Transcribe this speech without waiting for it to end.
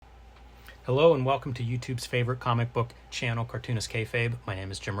Hello and welcome to YouTube's favorite comic book channel, Cartoonist Kayfabe. My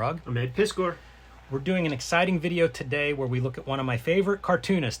name is Jim Rugg. I'm Ed Piscor. We're doing an exciting video today where we look at one of my favorite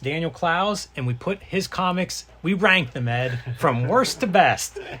cartoonists, Daniel Clowes, and we put his comics, we rank them, Ed, from worst to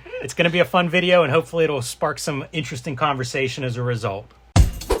best. It's going to be a fun video and hopefully it'll spark some interesting conversation as a result.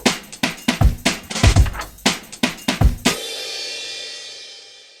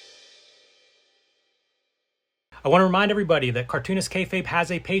 I want to remind everybody that Cartoonist Kayfabe has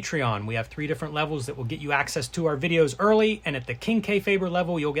a Patreon. We have 3 different levels that will get you access to our videos early, and at the King Kayfaber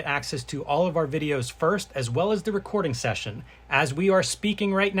level, you'll get access to all of our videos first, as well as the recording session. As we are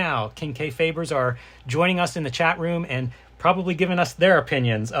speaking right now, King Kayfabers are joining us in the chat room and probably giving us their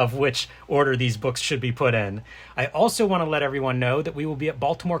opinions of which order these books should be put in. I also want to let everyone know that we will be at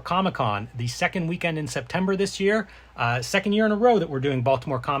Baltimore Comic-Con the second weekend in September this year. Second year in a row that we're doing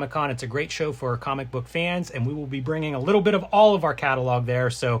Baltimore Comic-Con. It's a great show for comic book fans, and we will be bringing a little bit of all of our catalog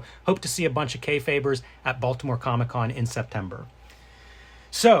there, so hope to see a bunch of Kayfabers at Baltimore Comic-Con in September.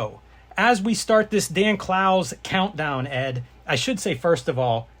 So, as we start this Dan Clowes countdown, Ed, I should say first of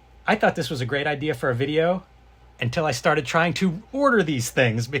all, I thought this was a great idea for a video until I started trying to order these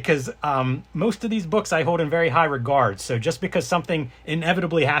things, because most of these books I hold in very high regard. So just because something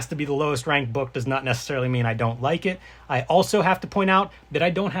inevitably has to be the lowest ranked book does not necessarily mean I don't like it. I also have to point out that I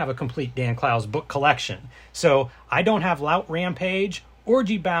don't have a complete Dan Clowes book collection. So I don't have Lout Rampage,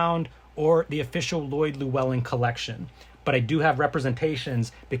 Orgy Bound, or the official Lloyd Llewellyn collection. But I do have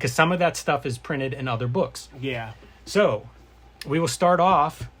representations because some of that stuff is printed in other books. Yeah. So we will start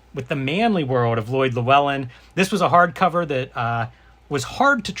off with the Manly World of Lloyd Llewellyn. This was a hardcover that was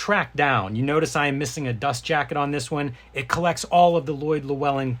hard to track down. You notice I am missing a dust jacket on this one. It collects all of the Lloyd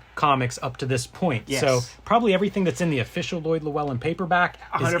Llewellyn comics up to this point. Yes. So probably everything that's in the official Lloyd Llewellyn paperback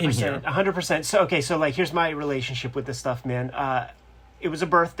is in here. 100%. So, like, here's my relationship with this stuff, man. It was a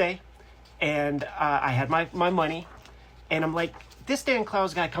birthday, and I had my money, and I'm like, this Dan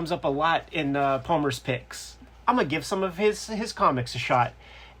Clowes guy comes up a lot in Palmer's Picks. I'm going to give some of his comics a shot.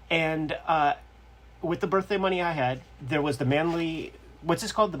 And with the birthday money I had, there was the Manly... What's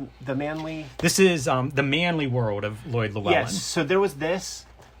this called? The Manly... This is the Manly World of Lloyd Llewellyn. Yes. So there was this.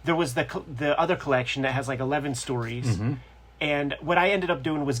 There was the other collection that has like 11 stories. Mm-hmm. And what I ended up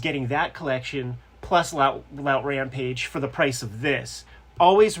doing was getting that collection plus Lout Rampage for the price of this.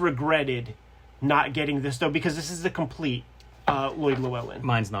 Always regretted not getting this, though, because this is the complete Lloyd Llewellyn.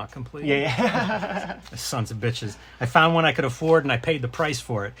 Mine's not complete. Yeah. Sons of bitches. I found one I could afford and I paid the price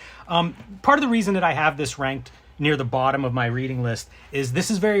for it. Part of the reason that I have this ranked near the bottom of my reading list is this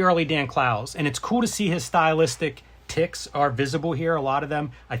is very early Dan Clowes, and it's cool to see his stylistic ticks are visible here, a lot of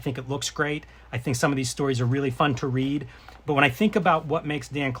them. I think it looks great. I think some of these stories are really fun to read. But when I think about what makes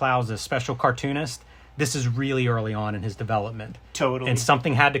Dan Clowes a special cartoonist, this is really early on in his development. Totally. And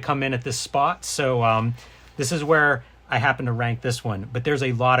something had to come in at this spot. So this is where I happen to rank this one, but there's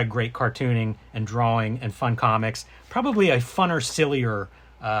a lot of great cartooning and drawing and fun comics. Probably a funner, sillier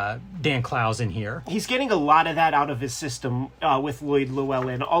Dan Clowes in here. He's getting a lot of that out of his system with Lloyd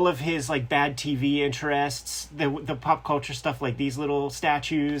Llewellyn. All of his like bad TV interests, the pop culture stuff, like these little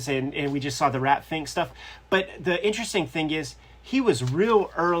statues, and we just saw the Rat Fink stuff. But the interesting thing is he was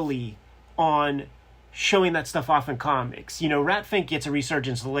real early on showing that stuff off in comics. You know, Rat Fink gets a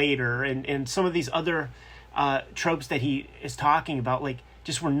resurgence later, and some of these other tropes that he is talking about, like,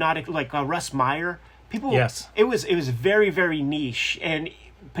 just were not like Russ Meyer. People, yes, it was very, very niche, and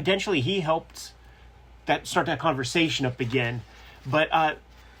potentially he helped start that conversation up again. But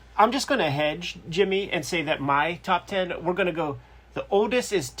I'm just going to hedge, Jimmy, and say that my top 10, we're going to go. The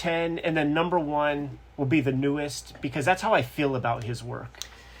oldest is 10, and then number 1 will be the newest, because that's how I feel about his work.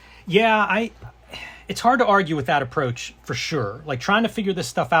 Yeah, it's hard to argue with that approach for sure. Like, trying to figure this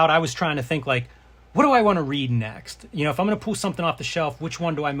stuff out, I was trying to think, like, what do I want to read next? You know, if I'm going to pull something off the shelf, which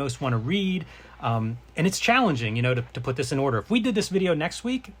one do I most want to read? And it's challenging, you know, to put this in order. If we did this video next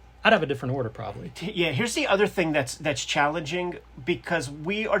week, I'd have a different order probably. Yeah, here's the other thing that's challenging, because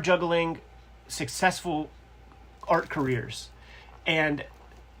we are juggling successful art careers. And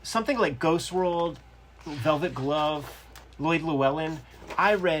something like Ghost World, Velvet Glove, Lloyd Llewellyn,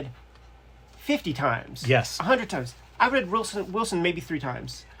 I read 50 times. Yes. 100 times. I read Wilson maybe 3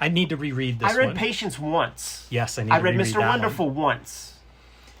 times. I need to reread this one. I read Patience once. Yes, I read Mr. Wonderful once.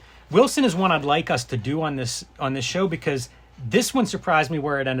 Wilson is one I'd like us to do on this show, because this one surprised me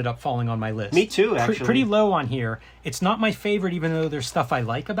where it ended up falling on my list. Me too, actually. Pretty low on here. It's not my favorite, even though there's stuff I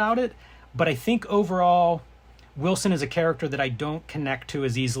like about it. But I think overall, Wilson is a character that I don't connect to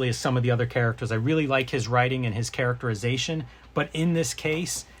as easily as some of the other characters. I really like his writing and his characterization. But in this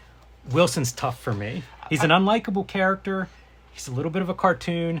case, Wilson's tough for me. He's an unlikable character. He's a little bit of a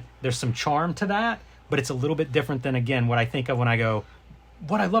cartoon. There's some charm to that, but it's a little bit different than, again, what I think of when I go,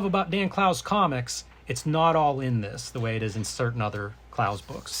 what I love about Dan Clowes comics, it's not all in this the way it is in certain other Clowes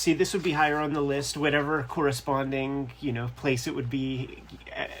books. See, this would be higher on the list, whatever corresponding, place it would be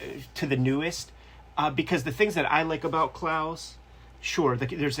to the newest. Because the things that I like about Clowes, sure,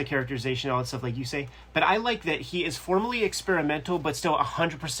 there's the characterization, all that stuff like you say, but I like that he is formally experimental, but still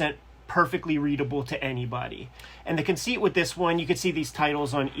 100% perfectly readable to anybody. And the conceit with this one, you can see these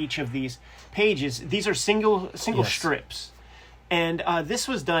titles on each of these pages. These are single Yes. strips. And this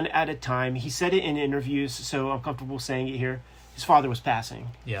was done at a time, he said it in interviews, so I'm comfortable saying it here, his father was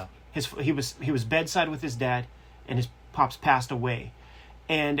passing. Yeah. He was bedside with his dad, and his pops passed away.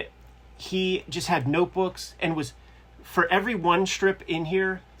 And he just had notebooks, and was, for every one strip in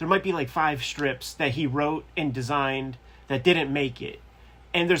here, there might be like 5 strips that he wrote and designed that didn't make it.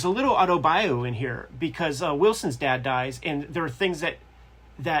 And there's a little autobio in here because Wilson's dad dies, and there are things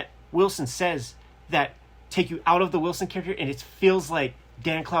that Wilson says that take you out of the Wilson character, and it feels like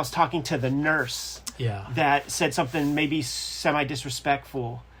Dan Clowes talking to the nurse that said something maybe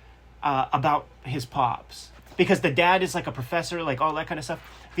semi-disrespectful about his pops. Because the dad is like a professor, like all that kind of stuff.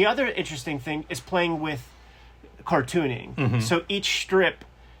 The other interesting thing is playing with cartooning. Mm-hmm. So each strip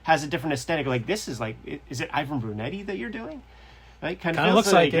has a different aesthetic. Like this is like, is it Ivan Brunetti that you're doing? Right? Kind of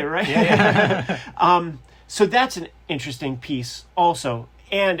looks like it, right? Yeah. So that's an interesting piece also.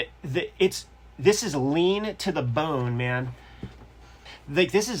 And this is lean to the bone, man.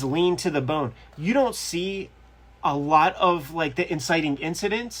 Like this is lean to the bone. You don't see a lot of like the inciting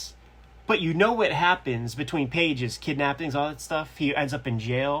incidents, but you know what happens between pages, kidnappings, all that stuff. He ends up in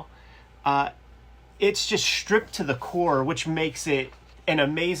jail. It's just stripped to the core, which makes it an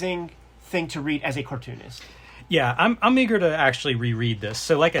amazing thing to read as a cartoonist. Yeah, I'm eager to actually reread this.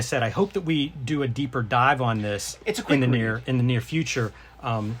 So, like I said, I hope that we do a deeper dive on this in the near future,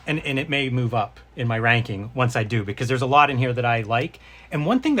 and it may move up in my ranking once I do, because there's a lot in here that I like. And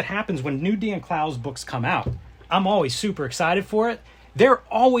one thing that happens when new Dan Clowes books come out, I'm always super excited for it. They're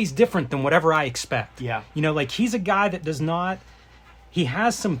always different than whatever I expect. Yeah, like he's a guy that does not. He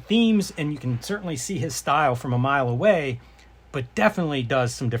has some themes, and you can certainly see his style from a mile away, but definitely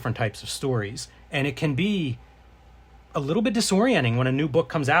does some different types of stories, and it can be a little bit disorienting when a new book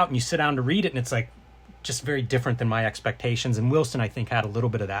comes out and you sit down to read it and it's like just very different than my expectations. And Wilson, I think, had a little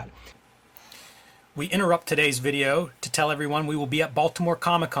bit of that. We interrupt today's video to tell everyone we will be at Baltimore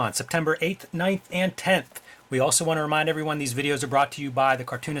Comic-Con September 8th, 9th, and 10th. We also want to remind everyone these videos are brought to you by the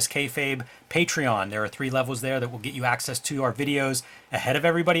Cartoonist Kayfabe Patreon. There are 3 levels there that will get you access to our videos ahead of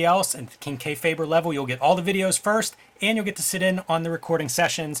everybody else. And at the King Kayfaber level, you'll get all the videos first, and you'll get to sit in on the recording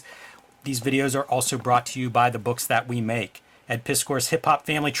sessions. These videos are also brought to you by the books that we make. Ed Piskor's Hip Hop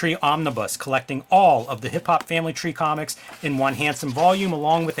Family Tree Omnibus, collecting all of the Hip Hop Family Tree comics in one handsome volume,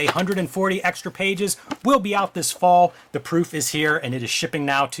 along with 140 extra pages, will be out this fall. The proof is here, and it is shipping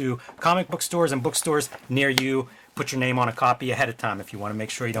now to comic book stores and bookstores near you. Put your name on a copy ahead of time if you want to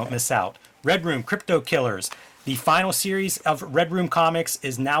make sure you don't miss out. Red Room Crypto Killers. The final series of Red Room comics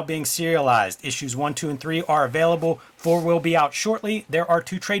is now being serialized. Issues 1, 2, and 3 are available. 4 will be out shortly. There are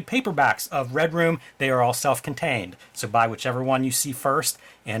 2 trade paperbacks of Red Room. They are all self-contained. So buy whichever one you see first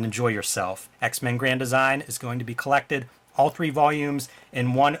and enjoy yourself. X-Men Grand Design is going to be collected, all 3 volumes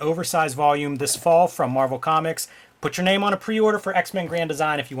in one oversized volume this fall from Marvel Comics. Put your name on a pre-order for X-Men Grand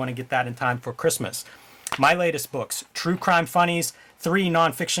Design if you want to get that in time for Christmas. My latest books, True Crime Funnies, 3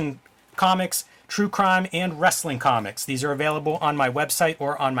 nonfiction comics, true crime, and wrestling comics. These are available on my website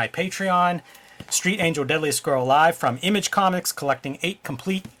or on my Patreon. Street Angel Deadliest Girl Alive from Image Comics, collecting 8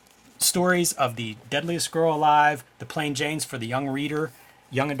 complete stories of the Deadliest Girl Alive, the Plain Janes for the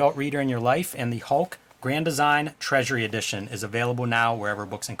young adult reader in your life, and the Hulk Grand Design Treasury Edition is available now wherever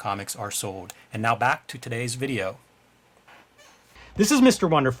books and comics are sold. And now back to today's video. This is Mr.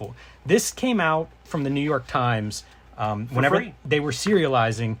 Wonderful. This came out from the New York Times whenever they were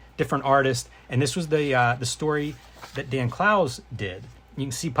serializing different artists, and this was the story that Dan Clowes did. You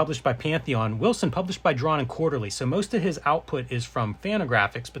can see published by Pantheon. Wilson published by Drawn and Quarterly. So most of his output is from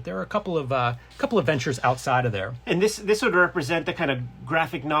Fantagraphics, but there are a couple of ventures outside of there. And this would represent the kind of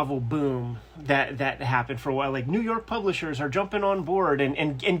graphic novel boom that happened for a while. Like New York publishers are jumping on board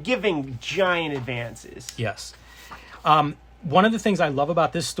and giving giant advances. Yes. One of the things I love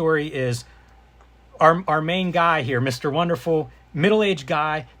about this story is our main guy here, Mr. Wonderful, middle-aged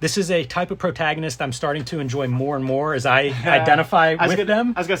guy. This is a type of protagonist I'm starting to enjoy more and more as I identify with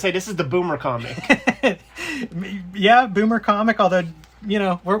them. I was going to say, this is the boomer comic. Yeah, boomer comic, although,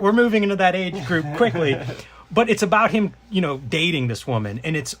 we're moving into that age group quickly. But it's about him, dating this woman,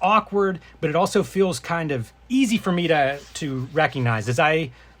 and it's awkward, but it also feels kind of easy for me to recognize. As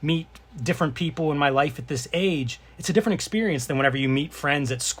I meet different people in my life at this age, it's a different experience than whenever you meet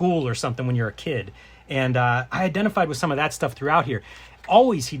friends at school or something when you're a kid. And I identified with some of that stuff throughout here.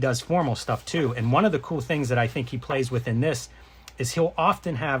 Always he does formal stuff too. And one of the cool things that I think he plays with in this is he'll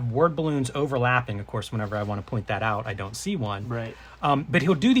often have word balloons overlapping. Of course, whenever I want to point that out, I don't see one. Right. But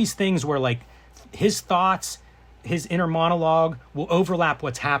he'll do these things where like his thoughts, his inner monologue will overlap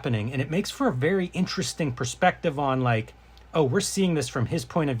what's happening. And it makes for a very interesting perspective on like, oh, we're seeing this from his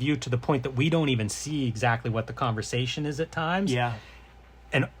point of view to the point that we don't even see exactly what the conversation is at times. Yeah.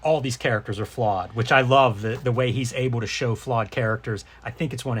 And all these characters are flawed, which I love the way he's able to show flawed characters. I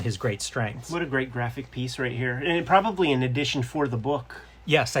think it's one of his great strengths. What a great graphic piece right here. And probably an addition for the book.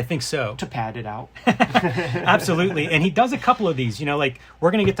 Yes, I think so. To pad it out. Absolutely. And he does a couple of these, like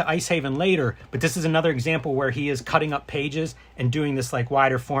we're going to get to Icehaven later, but this is another example where he is cutting up pages and doing this like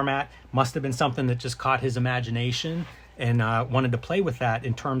wider format. Must have been something that just caught his imagination and wanted to play with that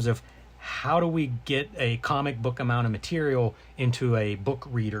in terms of how do we get a comic book amount of material into a book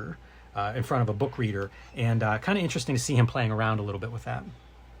reader, in front of a book reader. And kind of interesting to see him playing around a little bit with that.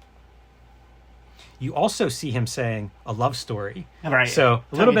 You also see him saying a love story, right? So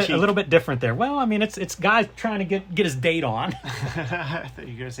a little bit different there. Well, I mean, it's guys trying to get his date on. I thought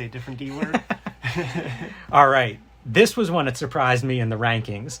you were gonna say a different D word. All right, this was one that surprised me in the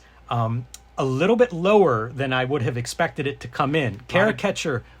rankings. A little bit lower than I would have expected it to come in.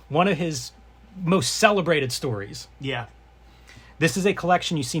 Caricature, one of his most celebrated stories. Yeah. This is a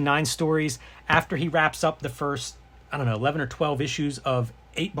collection. You see 9 stories after he wraps up the first, 11 or 12 issues of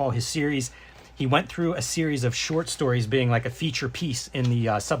 8 Ball, his series. He went through a series of short stories being like a feature piece in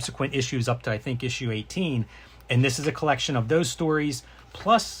the subsequent issues up to, I think, issue 18. And this is a collection of those stories,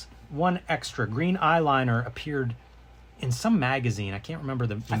 plus one extra. Green Eyeliner appeared in some magazine. I can't remember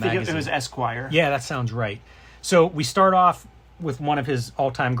the magazine. I think it was Esquire. Yeah, that sounds right. So we start off with one of his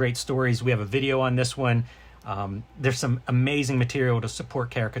all-time great stories. We have a video on this one. There's some amazing material to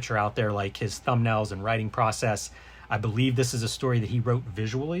support caricature out there, like his thumbnails and writing process. I believe this is a story that he wrote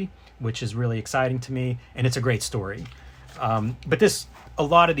visually, which is really exciting to me, and it's a great story. But a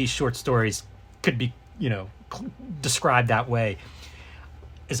lot of these short stories could be, described that way.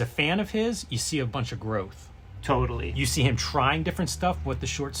 As a fan of his, you see a bunch of growth. Totally. You see him trying different stuff. What the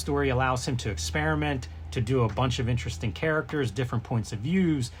short story allows him to experiment, to do a bunch of interesting characters, different points of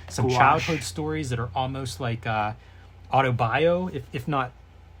views, some childhood stories that are almost like autobio, if not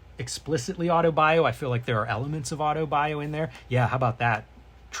explicitly autobio. I feel like there are elements of autobio in there. Yeah, how about that?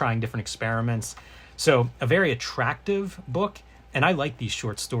 Trying different experiments. So a very attractive book, and I like these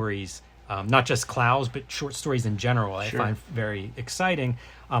short stories. Not just Clowes, but short stories in general. I find very exciting.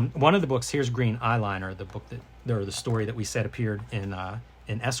 One of the books, here's Green Eyeliner, the story that we said appeared in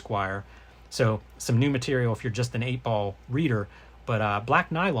Esquire. So some new material if you're just an 8 Ball reader. But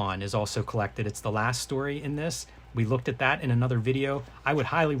Black Nylon is also collected. It's the last story in this. We looked at that in another video. I would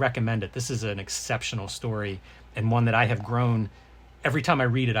highly recommend it. This is an exceptional story and one that I have grown. Every time I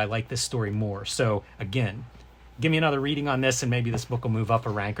read it, I like this story more. So again, give me another reading on this and maybe this book will move up a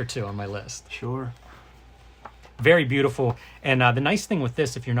rank or 2 on my list. Sure. Very beautiful. And the nice thing with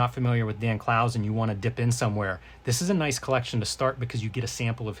this, if you're not familiar with Dan Clowes and you want to dip in somewhere, this is a nice collection to start because you get a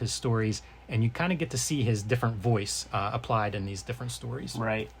sample of his stories and you kind of get to see his different voice applied in these different stories.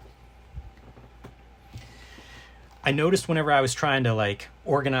 Right. I noticed whenever I was trying to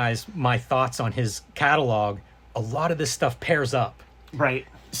organize my thoughts on his catalog, a lot of this stuff pairs up. Right.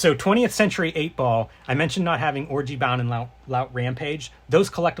 So 20th Century 8 Ball, I mentioned not having Orgy Bound and Lout Rampage. Those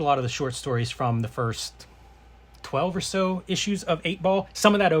collect a lot of the short stories from the first 12 or so issues of 8 Ball.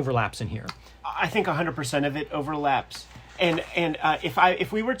 Some of that overlaps in here. I think 100% of it overlaps. And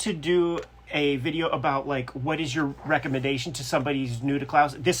if we were to do a video about what is your recommendation to somebody who's new to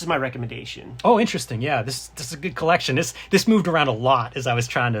Clowes, this is my recommendation. Oh, interesting. Yeah, this is a good collection. This moved around a lot as I was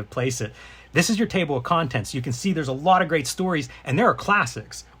trying to place it. This is your table of contents. You can see there's a lot of great stories, and there are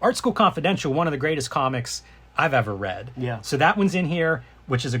classics. Art School Confidential, one of the greatest comics I've ever read. Yeah. So that one's in here,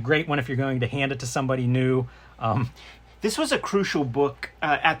 which is a great one if you're going to hand it to somebody new. This was a crucial book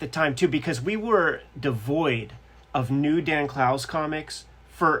at the time, too, because we were devoid of new Dan Clowes comics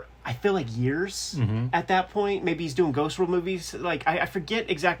for, I feel like, years at that point. Maybe he's doing Ghost World movies. I forget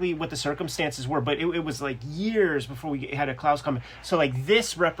exactly what the circumstances were, but it was years before we had a Clowes comic. So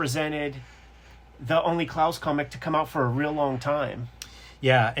this represented the only Clowes comic to come out for a real long time.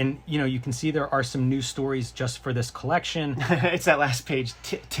 Yeah, and you can see there are some new stories just for this collection. It's that last page,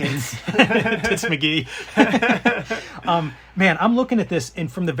 Tits. Tits McGee. Man, I'm looking at this,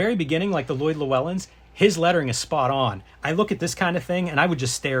 and from the very beginning, the Lloyd Llewellyns, his lettering is spot on. I look at this kind of thing and I would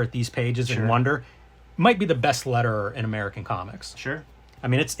just stare at these pages and wonder, might be the best letterer in American comics. Sure. I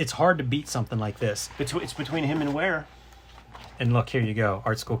mean, it's hard to beat something like this. It's between him and Ware. And look, here you go,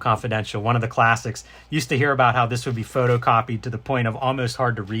 Art School Confidential, one of the classics. Used to hear about how this would be photocopied to the point of almost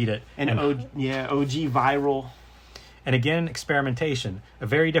hard to read it. And OG viral. And again, experimentation. A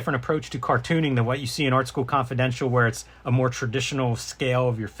very different approach to cartooning than what you see in Art School Confidential, where it's a more traditional scale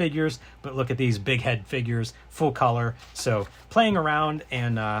of your figures. But look at these big head figures, full color. So playing around,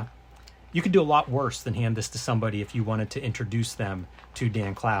 and you could do a lot worse than hand this to somebody if you wanted to introduce them to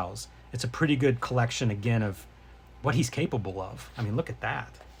Dan Clowes. It's a pretty good collection, again, of what he's capable of. I mean, look at that.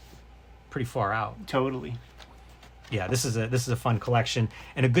 Pretty far out. Totally. Yeah, this is a fun collection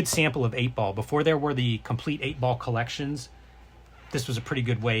and a good sample of 8-Ball. Before there were the complete 8-Ball collections, this was a pretty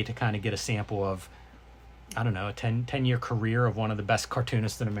good way to kind of get a sample of, I don't know, a 10-year career of one of the best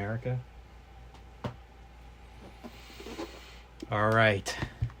cartoonists in America. All right.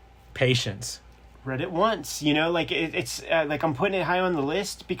 Patience. Read it once, like it's like I'm putting it high on the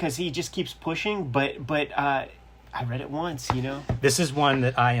list because he just keeps pushing, but I read it once, This is one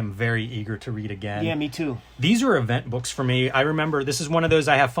that I am very eager to read again. Yeah, me too. These are event books for me. I remember this is one of those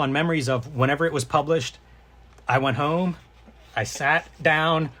I have fond memories of. Whenever it was published, I went home, I sat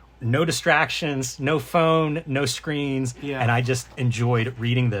down, no distractions, no phone, no screens, and I just enjoyed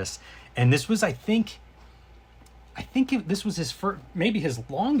reading this. And this was, I think this was his first, maybe his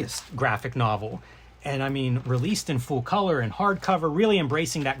longest graphic novel. And I mean, released in full color and hardcover, really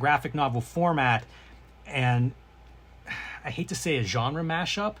embracing that graphic novel format. And I hate to say a genre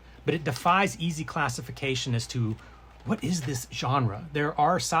mashup, but it defies easy classification as to what is this genre. There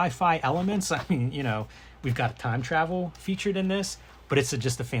are sci-fi elements. I mean, we've got time travel featured in this, but it's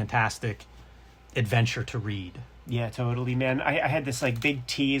just a fantastic adventure to read. Yeah, totally, man. I had this like big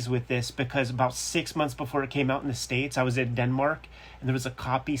tease with this because about 6 months before it came out in the States, I was in Denmark and there was a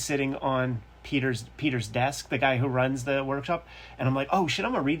copy sitting on Peter's desk, the guy who runs the workshop, and I'm like, oh shit,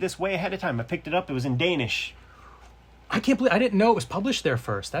 I'm gonna read this way ahead of time. I picked it up. It was in Danish. I can't believe I didn't know it was published there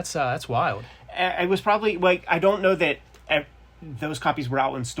first. That's wild. It was probably like, I don't know that those copies were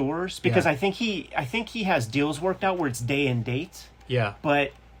out in stores because I think he has deals worked out where it's day and date. Yeah.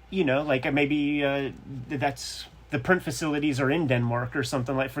 But like maybe that's the print facilities are in Denmark or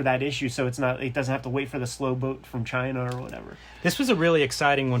something like for that issue, so it doesn't have to wait for the slow boat from China or whatever. This was a really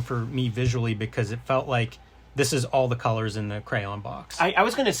exciting one for me visually because it felt like this is all the colors in the crayon box. I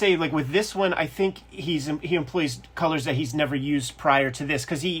was going to say, like, with this one, I think he employs colors that he's never used prior to this,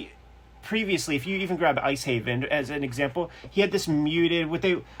 because he previously, if you even grab Ice Haven as an example, he had this muted, what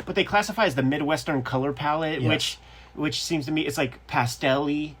they classify as the Midwestern color palette, which seems to me, it's like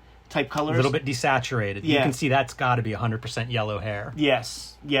pastel-y type colors. A little bit desaturated. Yeah. You can see that's got to be 100% yellow hair.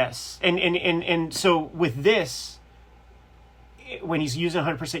 Yes. And so with this, when he's using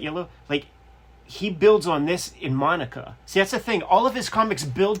 100% yellow, like, he builds on this in Monica. See, that's the thing. All of his comics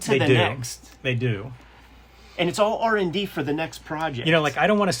build to the next. They do. And it's all R&D for the next project. Like, I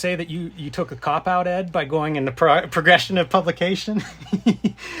don't want to say that you took a cop-out, Ed, by going in the progression of publication.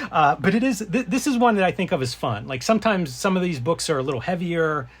 But it is. This is one that I think of as fun. Like, sometimes some of these books are a little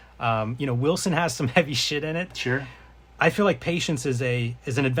heavier. Wilson has some heavy shit in it. Sure. I feel like Patience is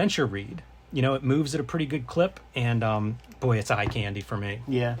an adventure read. It moves at a pretty good clip. And, boy, it's eye candy for me.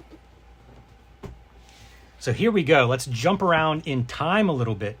 Yeah. So here we go. Let's jump around in time a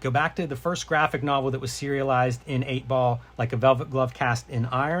little bit. Go back to the first graphic novel that was serialized in 8-Ball, Like a Velvet Glove Cast in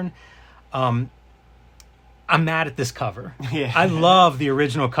Iron. I'm mad at this cover. Yeah. I love the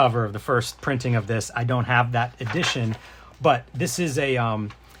original cover of the first printing of this. I don't have that edition, but this is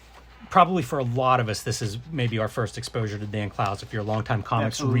probably for a lot of us, this is maybe our first exposure to Dan Clowes. If you're a longtime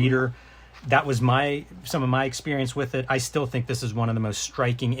comics reader, that was some of my experience with it. I still think this is one of the most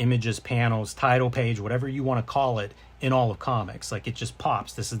striking images, panels, title page, whatever you want to call it, in all of comics. Like, it just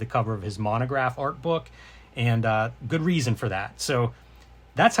pops. This is the cover of his monograph art book, and good reason for that. So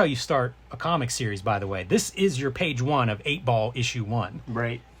that's how you start a comic series, by the way. This is your page 1 of 8-Ball issue 1.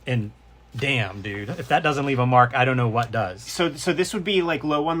 Right. And damn, dude, if that doesn't leave a mark, I don't know what does. So this would be like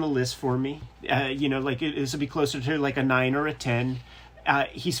low on the list for me. This would be closer to like a 9 or a 10.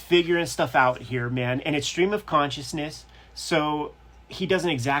 He's figuring stuff out here, man, and it's stream of consciousness, so he doesn't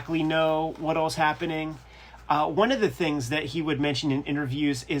exactly know what all's happening. One of the things that he would mention in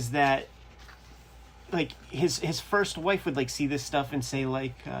interviews is that, like, his first wife would, like, see this stuff and say,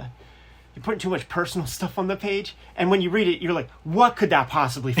 like, you're putting too much personal stuff on the page, and when you read it, you're like, what could that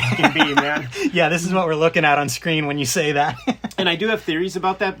possibly fucking be, man? Yeah, this is what we're looking at on screen when you say that. And I do have theories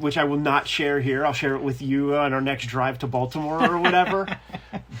about that, which I will not share here. I'll share it with you on our next drive to Baltimore or whatever.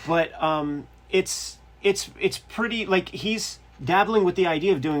 But it's it's pretty, like, he's dabbling with the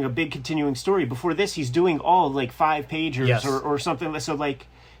idea of doing a big continuing story. Before this, he's doing all like 5-pagers Yes. or something. So like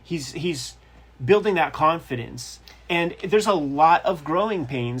he's building that confidence. And there's a lot of growing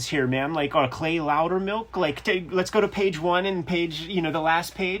pains here, man. Like Clay Loudermilk. Like let's go to page 1 and page, the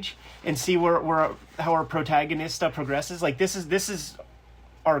last page, and see where how our protagonist progresses. Like this is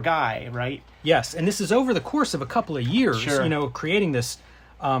our guy, right? Yes, and this is over the course of a couple of years, Sure. creating this.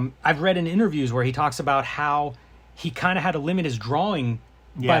 I've read in interviews where he talks about how he kind of had to limit his drawing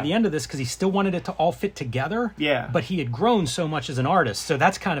by the end of this because he still wanted it to all fit together. Yeah. But he had grown so much as an artist, so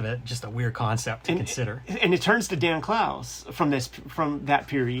that's kind of just a weird concept to consider. And it turns to Dan Clowes from that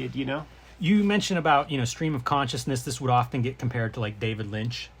period, You mentioned about stream of consciousness. This would often get compared to like David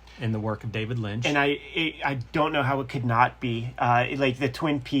Lynch and the work of David Lynch. And I don't know how it could not be. Like the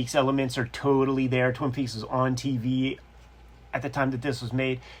Twin Peaks elements are totally there. Twin Peaks was on TV at the time that this was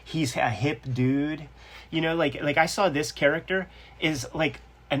made. He's a hip dude. Like I saw this character is like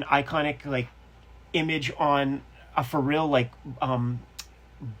an iconic like image on a for real like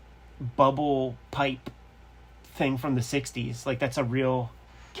bubble pipe thing from the 60s. Like that's a real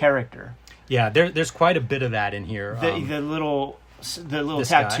character. Yeah, there's quite a bit of that in here. The little this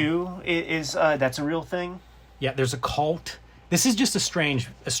tattoo is that's a real thing. Yeah, there's a cult. This is just a strange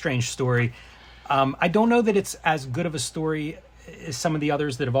story. I don't know that it's as good of a story as some of the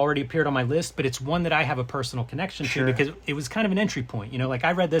others that have already appeared on my list, but it's one that I have a personal connection to because it was kind of an entry point. Like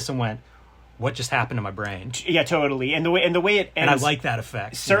I read this and went, "What just happened to my brain?" Yeah, totally. And the way it ends, and I like that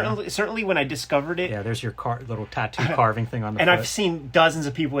effect. Certainly, when I discovered it. Yeah, there's your little tattoo carving thing on the and foot. I've seen dozens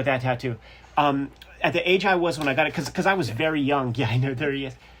of people with that tattoo. At the age I was when I got it, because I was very young. Yeah, I know, there he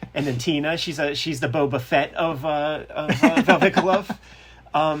is. And then Tina, she's the Boba Fett of Velvet Glove.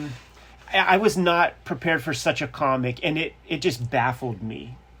 I was not prepared for such a comic, and it just baffled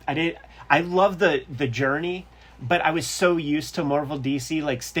me. I love the journey, but I was so used to Marvel DC,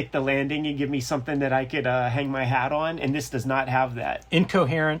 like stick the landing and give me something that I could hang my hat on, and this does not have that.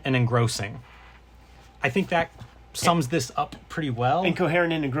 Incoherent and engrossing. I think that sums this up pretty well.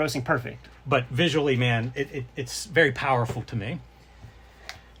 Incoherent and engrossing, perfect. But visually, man, it's very powerful to me.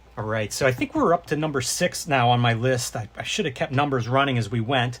 All right, so I think we're up to number 6 now on my list. I should have kept numbers running as we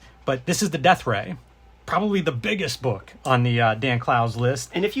went, but this is The Death Ray, probably the biggest book on the Dan Clowes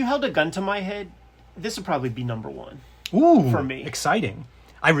list. And if you held a gun to my head, this would probably be number 1. Ooh, for me. Exciting.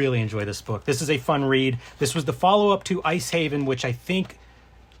 I really enjoy this book. This is a fun read. This was the follow-up to Ice Haven, which I think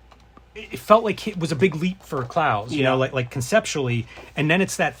it felt like it was a big leap for Clowes, like conceptually. And then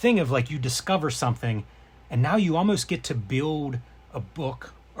it's that thing of like you discover something, and now you almost get to build a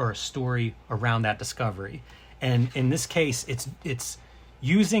book or a story around that discovery. And in this case, it's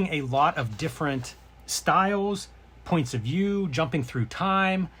using a lot of different styles, points of view, jumping through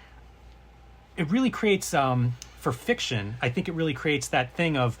time. It really creates, for fiction, I think it really creates that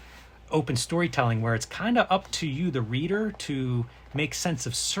thing of open storytelling where it's kind of up to you, the reader, to make sense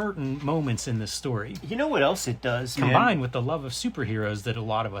of certain moments in this story. You know what else it does, combined with the love of superheroes that a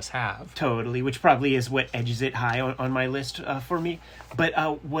lot of us have. Totally, which probably is what edges it high on my list for me.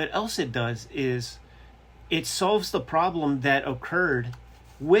 But what else it does is it solves the problem that occurred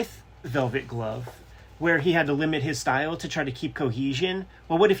with Velvet Glove, where he had to limit his style to try to keep cohesion.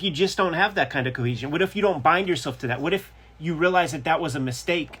 Well, what if you just don't have that kind of cohesion? What if you don't bind yourself to that? What if you realize that was a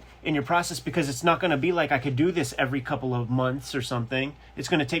mistake in your process, because it's not going to be like I could do this every couple of months or something. It's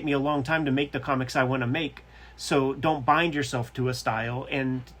going to take me a long time to make the comics I want to make. So don't bind yourself to a style,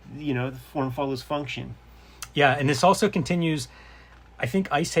 and the form follows function. Yeah, and this also continues. I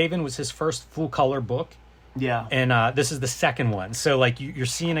think Ice Haven was his first full color book. Yeah. And this is the second one. So like you're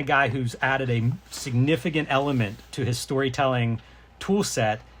seeing a guy who's added a significant element to his storytelling tool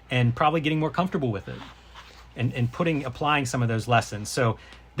set and probably getting more comfortable with it and applying some of those lessons. So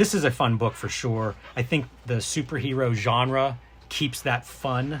this is a fun book for sure. I think the superhero genre keeps that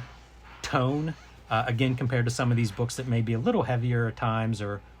fun tone, again, compared to some of these books that may be a little heavier at times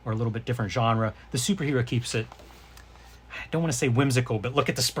or a little bit different genre. The superhero keeps it, I don't want to say whimsical, but look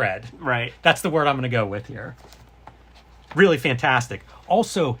at the spread. Right. That's the word I'm going to go with here. Really fantastic.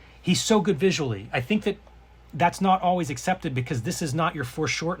 Also, he's so good visually. I think that's not always accepted because this is not your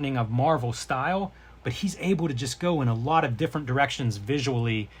foreshortening of Marvel style, but he's able to just go in a lot of different directions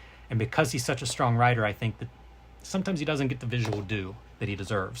visually. And because he's such a strong writer, I think that sometimes he doesn't get the visual due that he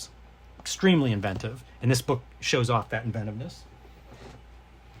deserves. Extremely inventive. And this book shows off that inventiveness.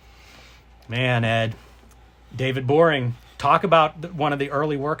 Man, Ed. David Boring. Talk about one of the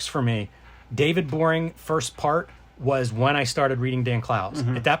early works for me. David Boring, first part was when I started reading Dan Clowes.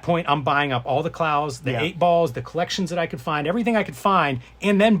 At that point, I'm buying up all the Clowes, the 8-balls, the collections that I could find, everything I could find,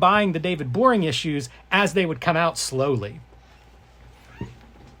 and then buying the David Boring issues as they would come out slowly.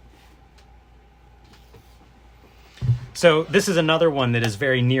 So this is another one that is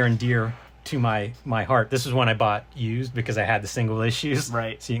very near and dear to my heart. This is one I bought used because I had the single issues.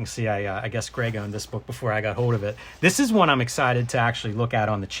 Right. So you can see I guess Greg owned this book before I got hold of it. This is one I'm excited to actually look at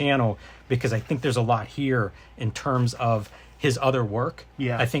on the channel because I think there's a lot here in terms of his other work.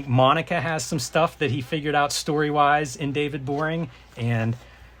 Yeah. I think Monica has some stuff that he figured out story-wise in David Boring, and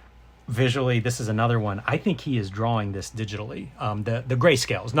visually this is another one. I think he is drawing this digitally. The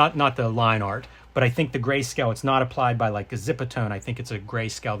grayscales, not the line art, but I think the grayscale, it's not applied by like a Zipatone. I think it's a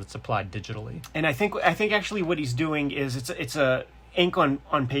grayscale that's applied digitally. And I think actually what he's doing is it's a ink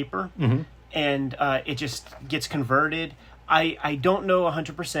on paper, and it just gets converted. I don't know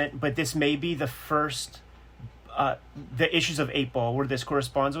 100%, but this may be the first, the issues of 8-Ball where this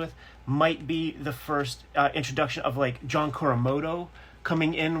corresponds with, might be the first introduction of like John Kuramoto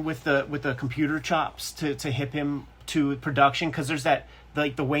coming in with the computer chops to hip him to production, because there's that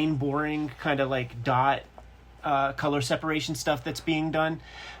like the Wayne Boring kind of like dot color separation stuff that's being done.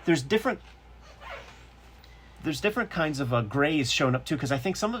 There's different kinds of grays showing up too, because I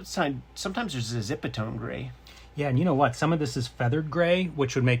think sometimes there's a Zipatone gray. Yeah, and you know what? Some of this is feathered gray,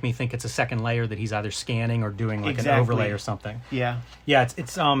 which would make me think it's a second layer that he's either scanning or doing like an overlay or something. Yeah. Yeah,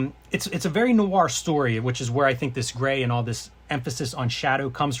 it's a very noir story, which is where I think this gray and all this emphasis on shadow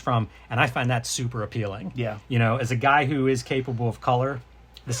comes from, and I find that super appealing. Yeah. You know, as a guy who is capable of color,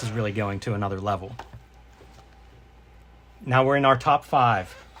 this is really going to another level. Now we're in our top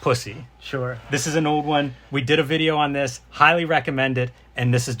 5. Pussy. Sure. This is an old one. We did a video on this. Highly recommend it.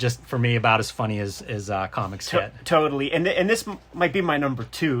 And this is just, for me, about as funny as comics get. Totally. And this might be my number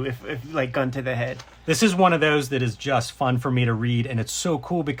 2, if like gun to the head. This is one of those that is just fun for me to read. And it's so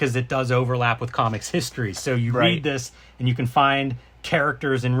cool because it does overlap with comics history. So you read this and you can find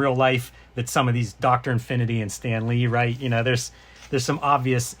characters in real life that some of these Dr. Infinity and Stan Lee, right? You know, there's some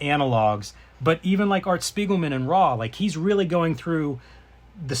obvious analogs. But even like Art Spiegelman and Raw, like he's really going through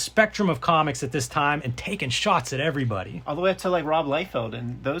the spectrum of comics at this time and taking shots at everybody. All the way up to like Rob Liefeld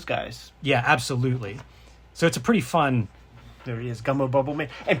and those guys. Yeah, absolutely. So it's a pretty fun... There he is, Gummo Bubbleman.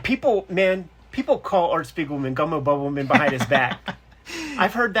 And people call Art Spiegelman Gummo Bubbleman behind his back.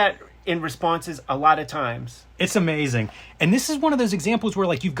 I've heard that in responses a lot of times. It's amazing. And this is one of those examples where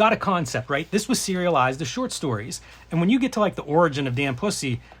like you've got a concept, right? This was serialized as short stories. And when you get to like the origin of Dan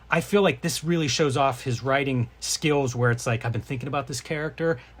Pussy, I feel like this really shows off his writing skills, where it's like, I've been thinking about this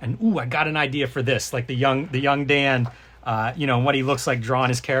character and I got an idea for this. Like the young Dan, and what he looks like drawing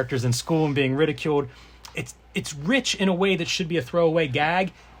his characters in school and being ridiculed. It's rich in a way that should be a throwaway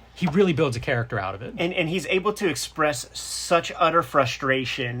gag. He really builds a character out of it. And he's able to express such utter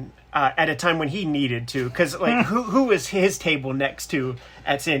frustration at a time when he needed to. Because like, who was his table next to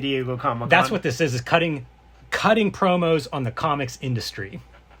at San Diego Comic-Con? That's what this is cutting promos on the comics industry.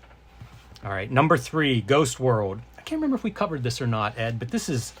 All right, number 3, Ghost World. I can't remember if we covered this or not, Ed, but this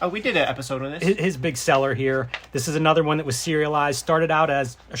is... Oh, we did an episode on this. His big seller here. This is another one that was serialized, started out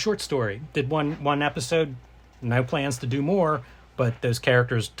as a short story. Did one episode, no plans to do more, but those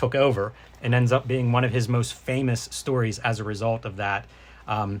characters took over and ends up being one of his most famous stories as a result of that.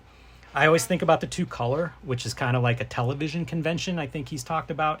 I always think about the 2-color, which is kind of like a television convention I think he's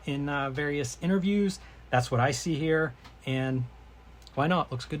talked about in various interviews. That's what I see here, and... why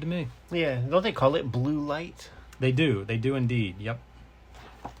not? Looks good to me. Yeah, don't they call it blue light? They do indeed, yep.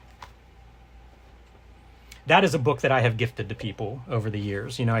 That is a book that I have gifted to people over the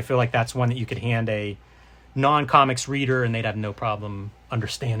years. You know, I feel like that's one that you could hand a non-comics reader and they'd have no problem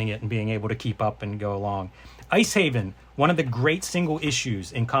understanding it and being able to keep up and go along. Icehaven, one of the great single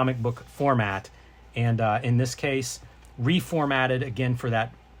issues in comic book format, and in this case, reformatted again for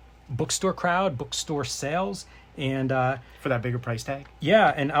that bookstore crowd, bookstore sales, and for that bigger price tag.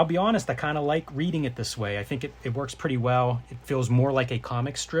 Yeah, and I'll be honest, I kind of like reading it this way. I think it works pretty well. It feels more like a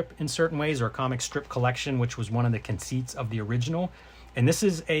comic strip in certain ways, or a comic strip collection, which was one of the conceits of the original. And this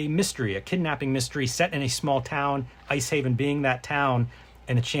is a mystery, a kidnapping mystery set in a small town, Icehaven being that town,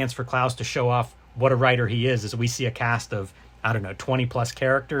 and a chance for Clowes to show off what a writer he is, as we see a cast of, 20 plus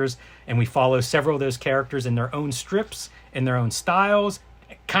characters, and we follow several of those characters in their own strips, in their own styles,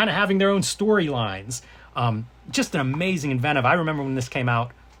 kind of having their own storylines. Just an amazing inventive. I remember when this came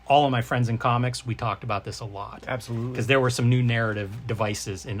out, all of my friends in comics, we talked about this a lot. Absolutely. Because there were some new narrative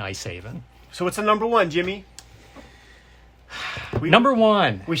devices in Icehaven. So what's the number 1, Jimmy? Number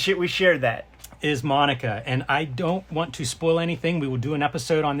 1. We shared that. Is Monica. And I don't want to spoil anything. We will do an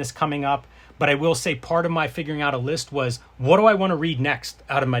episode on this coming up. But I will say part of my figuring out a list was, what do I want to read next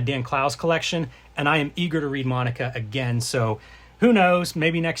out of my Dan Clowes collection? And I am eager to read Monica again. So who knows,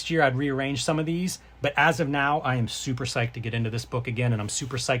 maybe next year I'd rearrange some of these. But as of now, I am super psyched to get into this book again. And I'm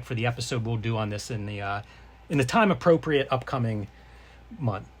super psyched for the episode we'll do on this in the time appropriate upcoming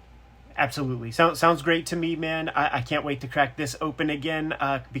month. Absolutely. Sounds great to me, man. I can't wait to crack this open again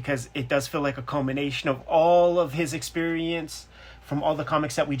because it does feel like a culmination of all of his experience from all the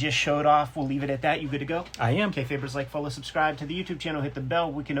comics that we just showed off. We'll leave it at that. You good to go? I am. Kayfabers, like, follow, subscribe to the YouTube channel, hit the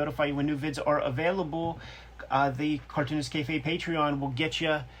bell. We can notify you when new vids are available. The Cartoonist Kayfabe Patreon will get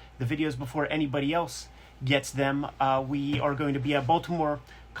you the videos before anybody else gets them. We are going to be at Baltimore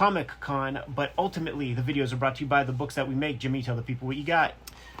Comic Con, but ultimately the videos are brought to you by the books that we make. Jimmy, tell the people what you got.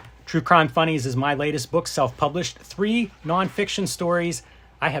 True Crime Funnies is my latest book, self-published. 3 nonfiction stories.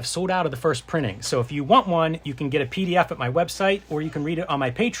 I have sold out of the first printing. So if you want one, you can get a PDF at my website, or you can read it on my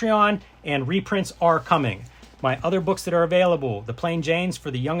Patreon, and reprints are coming. My other books that are available, The Plain Janes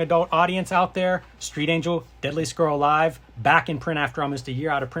for the young adult audience out there, Street Angel, Deadliest Girl Alive, back in print after almost a year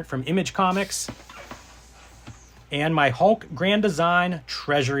out of print from Image Comics, and my Hulk Grand Design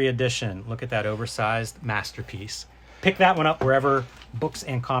Treasury Edition. Look at that oversized masterpiece. Pick that one up wherever books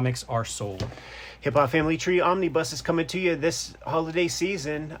and comics are sold. Hip Hop Family Tree Omnibus is coming to you this holiday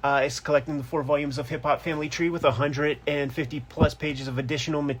season. It's collecting the 4 volumes of Hip Hop Family Tree with 150 plus pages of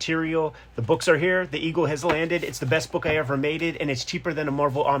additional material. The books are here. The Eagle has landed. It's the best book I ever made it, and it's cheaper than a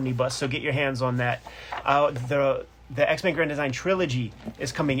Marvel Omnibus, so get your hands on that. The X-Men Grand Design Trilogy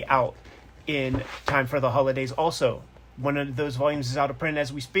is coming out in time for the holidays also. One of those volumes is out of print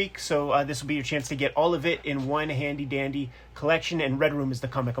as we speak, so this will be your chance to get all of it in one handy-dandy collection, and Red Room is the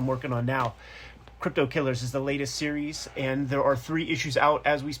comic I'm working on now. Crypto Killers is the latest series, and there are 3 issues out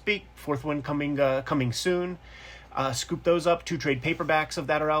as we speak. 4th one coming soon. Scoop those up. 2 trade paperbacks of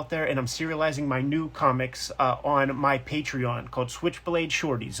that are out there, and I'm serializing my new comics on my Patreon called Switchblade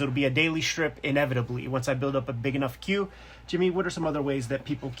Shorties. It'll be a daily strip inevitably once I build up a big enough queue. Jimmy, what are some other ways that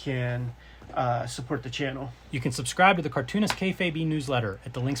people can support the channel? You can subscribe to the Cartoonist Kayfabe newsletter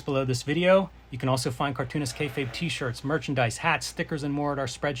at the links below this video. You can also find Cartoonist Kayfabe t-shirts, merchandise, hats, stickers, and more at our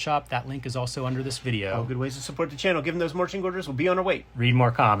spread shop. That link is also under this video. All good ways to support the channel. Given those marching orders, we'll be on our way. Read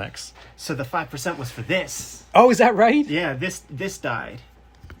more comics. So the 5% was for this. Oh, is that right? Yeah, this died.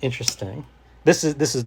 Interesting. This is